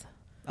ladies.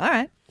 All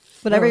right.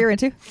 Whatever you're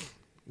into.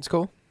 It's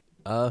cool.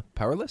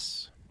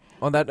 Powerless?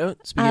 On that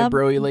note, speaking of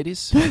broy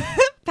ladies.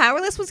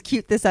 Powerless was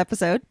cute this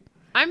episode.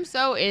 I'm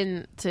so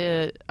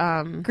into,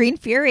 Green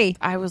Fury.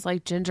 I was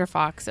like Ginger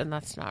Fox, and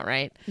that's not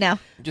right. No.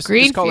 Just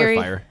Green call Fury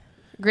her Fire.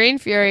 Green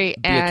Fury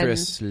and...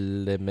 Beatrice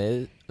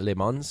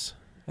Lemons,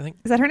 I think.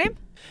 Is that her name?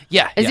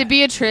 Yeah. Is yeah. it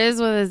Beatriz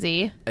with a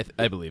Z?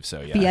 I believe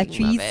so, yeah. Beatrice.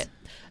 Love it.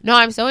 No,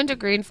 I'm so into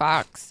Green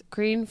Fox.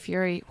 Green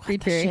Fury. What Green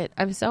the Fury. shit?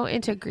 I'm so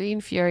into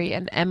Green Fury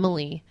and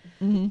Emily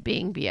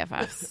being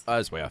BFFs. I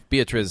was way off.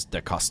 Beatriz da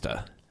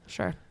Costa.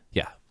 Sure.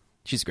 Yeah.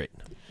 She's great.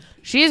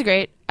 She is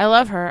great. I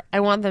love her.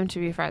 I want them to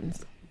be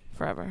friends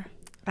forever.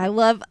 I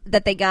love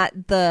that they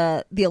got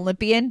the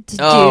Olympian to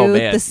Oh, do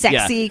man. the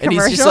sexy yeah.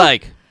 commercial. And he's just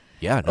like,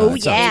 yeah, no, Oh,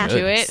 that sounds yeah. good.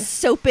 Do it.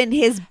 Soaping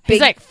his big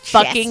He's like chest.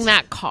 fucking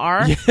that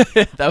car.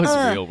 That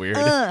was real weird.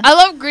 I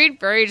love Green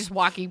Fury just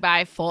walking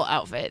by full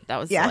outfit. That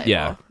was Yeah. delightful.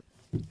 Yeah.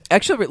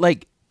 Actually,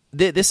 like,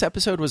 this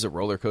episode was a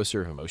roller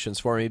coaster of emotions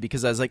for me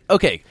because I was like,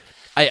 okay,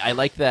 I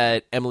like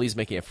that Emily's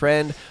making a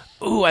friend.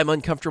 Ooh, I'm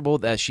uncomfortable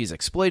that she's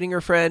exploiting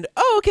her friend.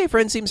 Oh, okay,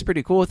 friend seems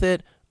pretty cool with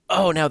it.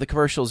 Oh, now the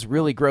commercial's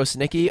really gross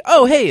and icky.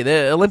 Oh, hey,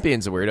 the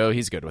Olympian's a weirdo.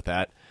 He's good with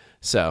that.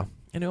 So,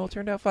 and it all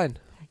turned out fine.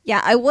 Yeah,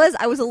 I was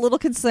a little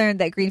concerned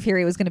that Green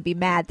Fury was going to be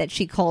mad that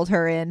she called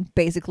her in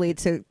basically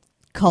to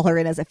call her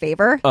in as a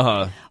favor.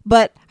 Uh-huh.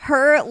 But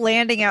her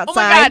landing Oh my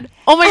outside God.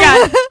 Oh my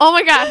God. Oh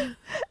my God.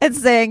 and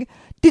saying,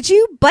 "Did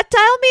you butt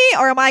dial me,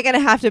 or am I going to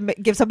have to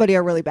give somebody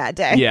a really bad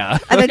day?" Yeah.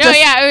 And then No, just,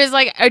 yeah, it was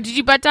like, did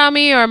you butt down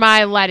me or am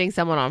I lighting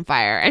someone on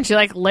fire? And she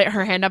like lit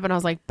her hand up and I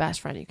was like, best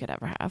friend you could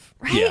ever have.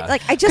 right? Yeah.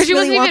 Like I 'Cause just she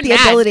really wasn't want the even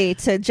mad. ability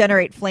to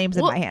generate flames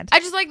in Well, my hand. I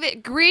just like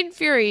that Green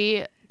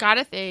Fury got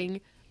a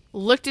thing,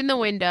 looked in the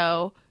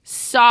window,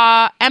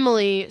 saw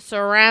Emily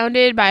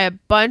surrounded by a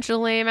bunch of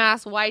lame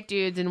ass white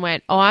dudes and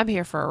went, oh, I'm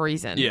here for a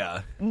reason.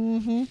 Yeah.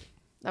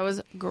 That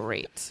was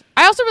great.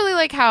 I also really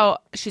like how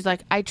she's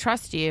like, I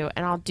trust you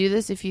and I'll do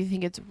this if you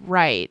think it's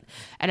right.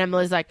 And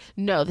Emily's like,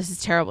 no, this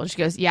is terrible. And she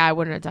goes, yeah, I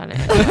wouldn't have done it.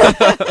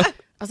 I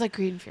was like,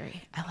 Green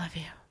Fury, I love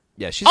you.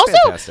 Yeah, she's Also,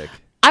 fantastic.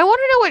 I want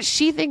to know what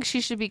she thinks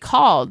she should be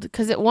called.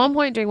 Because at one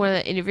point during one of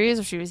the interviews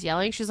where she was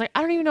yelling, she was like,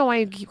 I don't even know why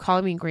you keep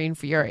calling me Green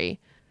Fury.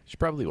 She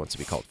probably wants to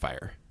be called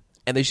Fire.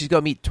 and then she's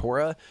going to meet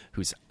Tora,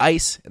 who's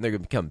ice, and they're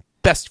going to become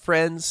best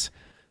friends.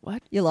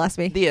 What? You lost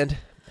me. The end.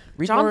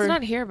 Read John's more,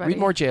 not here, buddy. Read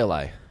more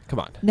JLI. Come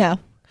on. No.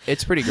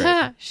 It's pretty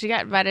great. She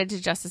got invited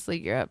to Justice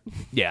League Europe.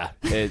 Yeah.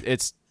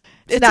 It's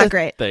not a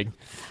great. thing.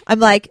 I'm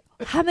like,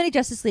 how many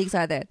Justice Leagues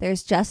are there?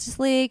 There's Justice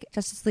League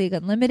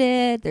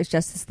Unlimited, there's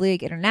Justice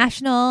League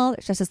International,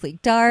 there's Justice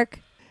League Dark.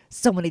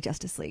 So many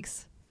Justice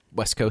Leagues.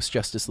 West Coast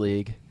Justice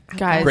League.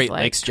 Guys, Great like,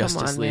 Lakes come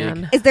Justice on, League.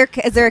 man. Is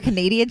there a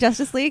Canadian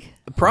Justice League?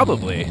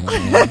 Probably.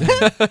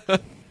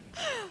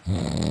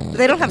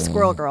 They don't have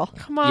Squirrel Girl.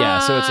 Come on. Yeah,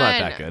 so it's not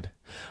that good.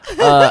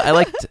 I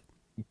liked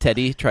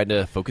Teddy trying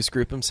to focus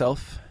group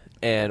himself,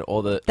 and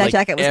all the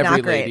jacket was every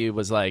not great. lady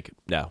was like,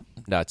 no,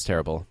 it's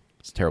terrible.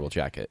 It's a terrible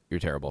jacket. You're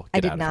terrible.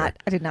 Get out of here."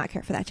 I did not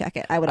care for that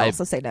jacket. I would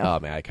also say no. Oh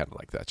man, I kind of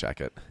like that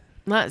jacket.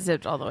 Not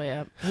zipped all the way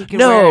up. You can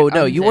No,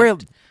 wear it you wear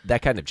unzipped.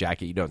 that kind of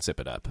jacket. You don't zip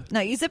it up. No,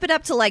 you zip it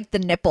up to like the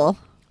nipple.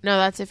 No,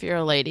 that's if you're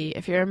a lady.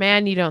 If you're a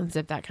man, you don't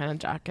zip that kind of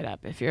jacket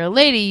up. If you're a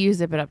lady, you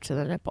zip it up to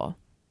the nipple.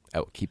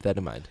 Oh, keep that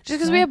in mind. Just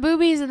because we have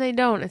boobies and they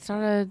don't, it's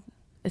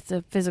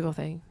a physical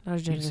thing, not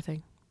a gender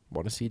thing.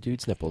 Want to see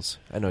dudes' nipples?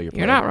 I know you're.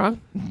 You're not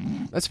wrong.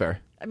 That's fair.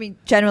 I mean,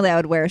 generally I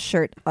would wear a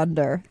shirt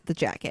under the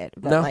jacket,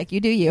 but No. like you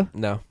do you.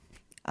 No.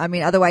 I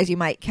mean, otherwise you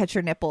might catch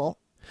your nipple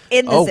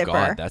in the Oh zipper.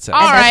 God, that's All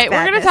that's right, we're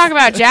going to badness. talk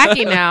about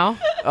Jackie now.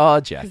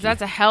 Oh, Jackie. Because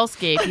that's a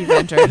hellscape you've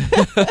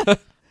entered.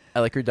 I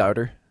like her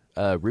daughter,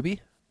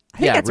 Ruby. I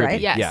think that's Ruby.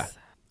 right. Yes. Yeah,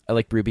 I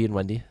like Ruby and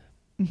Wendy.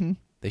 Mm-hmm.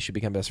 They should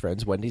become best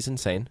friends. Wendy's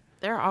insane.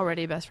 They're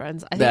already best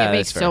friends. I think That it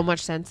makes is so fair.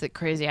 much sense that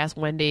crazy ass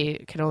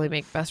Wendy can only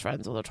make best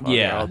friends with a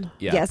 12-year-old.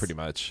 Yeah, Yes. pretty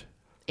much.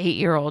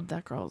 8-year-old,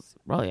 that girl's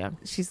real young.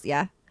 She's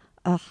Ugh.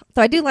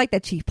 So I do like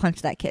that she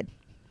punched that kid.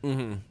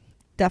 Mm-hmm.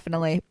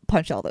 Definitely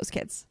punch all those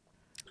kids.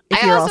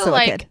 If I you're also also a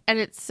like, kid. and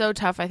it's so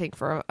tough, I think,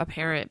 for a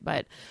parent,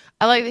 but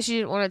I like that she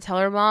didn't want to tell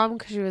her mom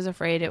because she was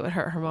afraid it would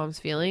hurt her mom's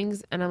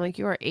feelings. And I'm like,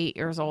 you are 8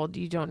 years old.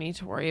 You don't need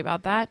to worry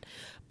about that.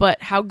 But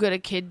how good a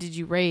kid did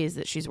you raise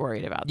that she's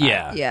worried about that?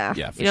 Yeah, Yeah.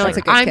 yeah. For You know, sure. That's a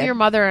like, good I'm kid. your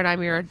mother and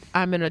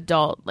I'm an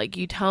adult. Like,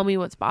 you tell me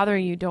what's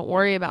bothering you. Don't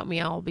worry about me.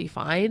 I'll be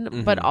fine.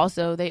 Mm-hmm. But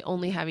also, they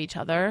only have each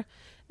other.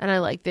 And I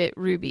like that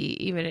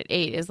Ruby, even at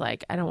 8, is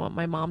like, I don't want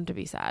my mom to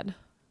be sad.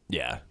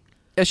 Yeah,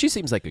 she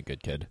seems like a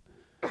good kid,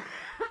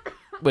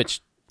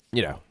 which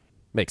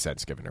makes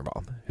sense given her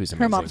mom, who's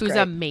amazing. mom's Who's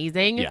great.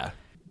 amazing. Yeah,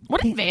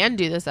 What did Van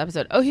do this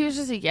episode? Oh, he was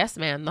just a yes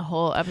man the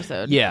whole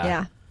episode. yeah,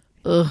 Yeah.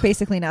 Ugh.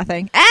 Basically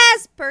nothing.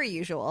 As per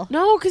usual.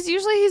 No, because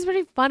usually he's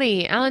pretty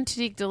funny. Alan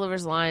Tudyk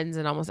delivers lines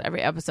in almost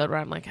every episode where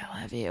I'm like,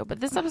 I love you.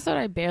 But this episode,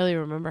 I barely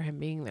remember him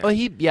being there. Well,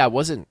 he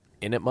wasn't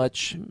in it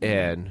much,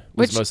 and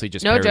was mostly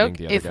just no parodying joke.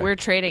 the other If guy. we're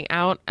trading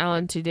out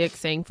Alan Tudyk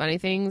saying funny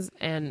things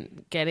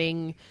and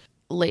getting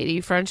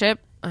lady friendship,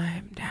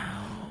 I'm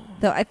down.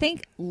 Though I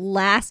think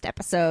last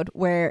episode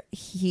where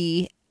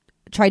he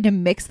tried to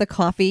mix the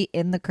coffee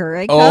in the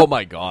Keurig Oh cup,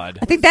 my God!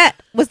 I think that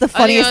was the I think it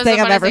funniest was the thing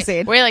I've funniest ever thing,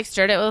 seen. Where he like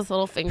stirred it with his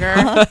little finger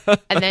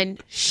and then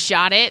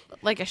shot it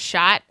like a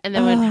shot and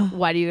then went,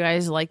 why do you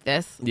guys like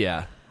this?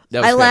 Yeah,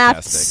 that was I laughed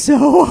fantastic.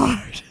 so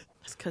hard.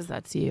 It's because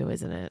that's you,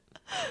 isn't it?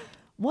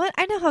 What?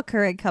 I know how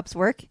Keurig cups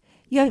work.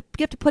 You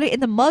have to put it in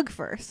the mug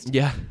first.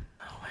 Yeah.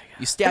 Oh my God.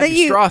 You stab And your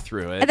then straw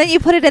through it. And then you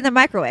put it in the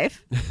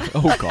microwave.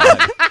 Oh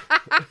God.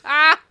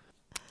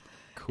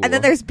 Cool. And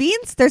then there's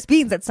beans. There's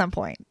beans at some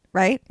point,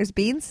 right? There's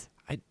beans.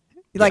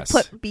 You like yes.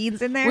 put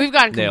beans in there. We've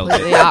gone Nailed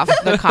completely it. off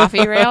the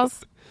coffee rails.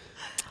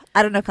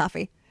 I don't know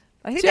coffee.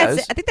 I think Yeah, that's it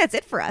was- it. I think that's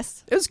it for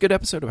us. It was a good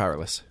episode of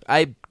Powerless.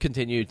 I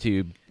continue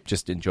to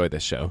just enjoy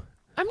this show.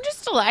 I'm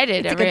just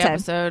delighted It's a every good time.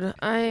 episode.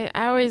 I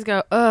always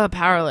go,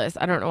 Powerless.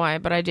 I don't know why,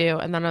 but I do.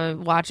 And then I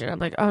watch it. I'm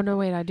like, oh, no,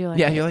 wait, I do like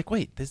Yeah, it. you're like,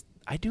 wait,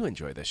 I do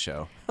enjoy this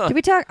show. Did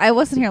we talk? I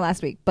wasn't here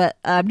last week, but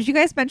did you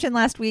guys mention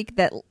last week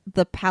that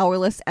the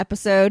Powerless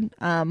episode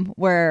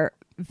where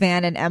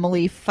Van and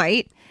Emily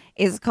fight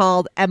is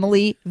called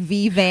Emily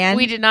v. Van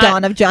We did not-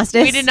 Dawn of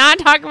Justice? We did not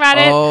talk about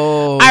it.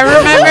 Oh,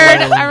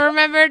 I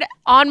remembered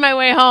on my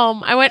way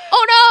home. I went,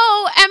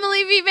 oh no,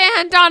 Emily V.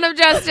 Van, Dawn of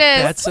Justice.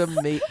 That's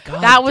amazing.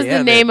 That was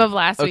the name of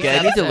last week's Okay,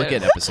 I need to episode. look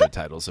at episode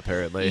titles.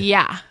 Apparently,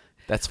 Yeah.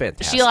 that's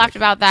fantastic. She laughed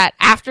about that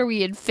after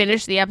we had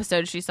finished the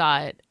episode. She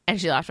saw it,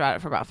 and she laughed about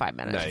it for about 5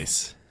 minutes.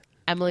 Nice.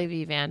 Emily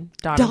V. Van,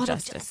 Dawn, Dawn of of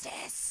Justice.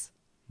 Justice.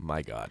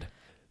 My God.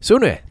 So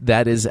anyway,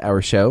 that is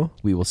our show.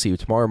 We will see you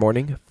tomorrow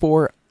morning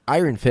for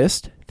Iron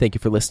Fist. Thank you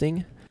for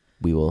listening.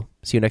 We will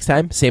see you next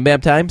time. Same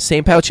BAM time,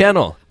 same POW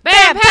channel.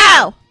 Bam,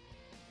 pow!